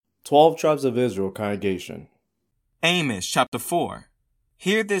12 Tribes of Israel congregation. Amos chapter 4.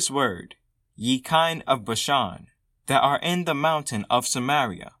 Hear this word, ye kine of Bashan, that are in the mountain of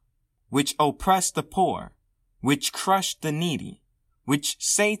Samaria, which oppress the poor, which crush the needy, which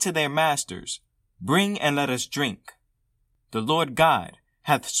say to their masters, Bring and let us drink. The Lord God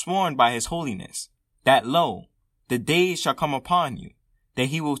hath sworn by his holiness, that lo, the days shall come upon you, that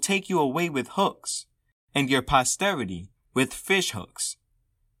he will take you away with hooks, and your posterity with fish hooks.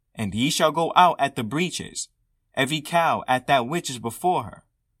 And ye shall go out at the breaches, every cow at that which is before her,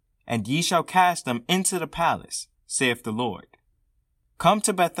 and ye shall cast them into the palace, saith the Lord. Come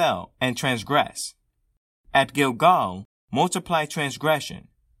to Bethel and transgress. At Gilgal multiply transgression,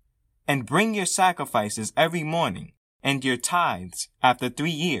 and bring your sacrifices every morning, and your tithes after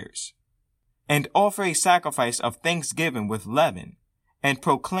 3 years. And offer a sacrifice of thanksgiving with leaven, and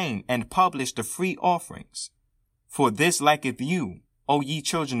proclaim and publish the free offerings. For this liketh you, O ye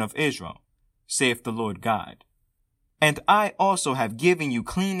children of Israel, saith the Lord God. And I also have given you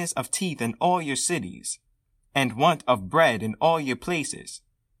cleanness of teeth in all your cities, and want of bread in all your places.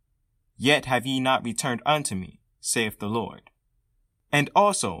 Yet have ye not returned unto me, saith the Lord. And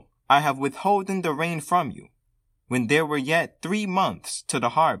also I have withholden the rain from you, when there were yet 3 months to the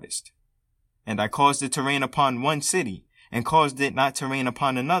harvest. And I caused it to rain upon one city, and caused it not to rain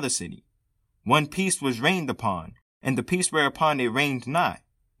upon another city. One piece was rained upon, and the piece whereupon it rained not,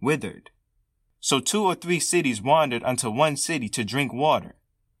 withered. So 2 or 3 cities wandered unto one city to drink water,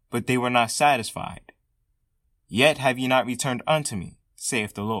 but they were not satisfied. Yet have ye not returned unto me,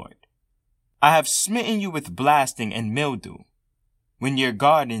 saith the Lord. I have smitten you with blasting and mildew, when your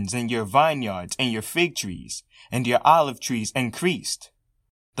gardens and your vineyards and your fig trees and your olive trees increased.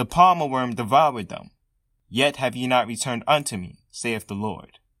 The palmer worm devoured them. Yet have ye not returned unto me, saith the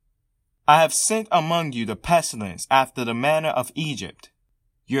Lord. I have sent among you the pestilence after the manner of Egypt.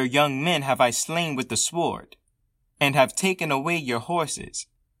 Your young men have I slain with the sword, and have taken away your horses,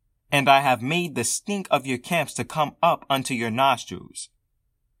 and I have made the stink of your camps to come up unto your nostrils.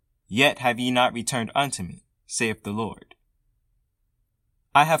 Yet have ye not returned unto me, saith the Lord.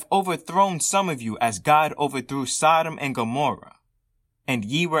 I have overthrown some of you as God overthrew Sodom and Gomorrah, and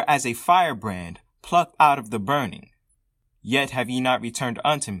ye were as a firebrand plucked out of the burning. Yet have ye not returned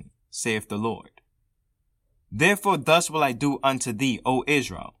unto me, saith the Lord. Therefore thus will I do unto thee, O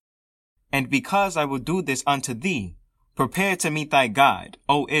Israel. And because I will do this unto thee, prepare to meet thy God,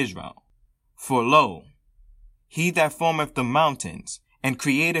 O Israel. For lo, he that formeth the mountains, and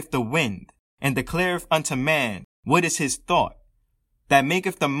createth the wind, and declareth unto man what is his thought, that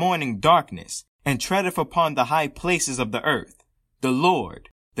maketh the morning darkness, and treadeth upon the high places of the earth, the Lord,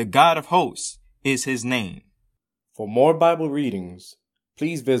 the God of hosts, is his name. For more Bible readings,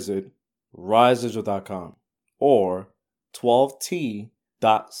 please visit riseisrael.com or 12t.co.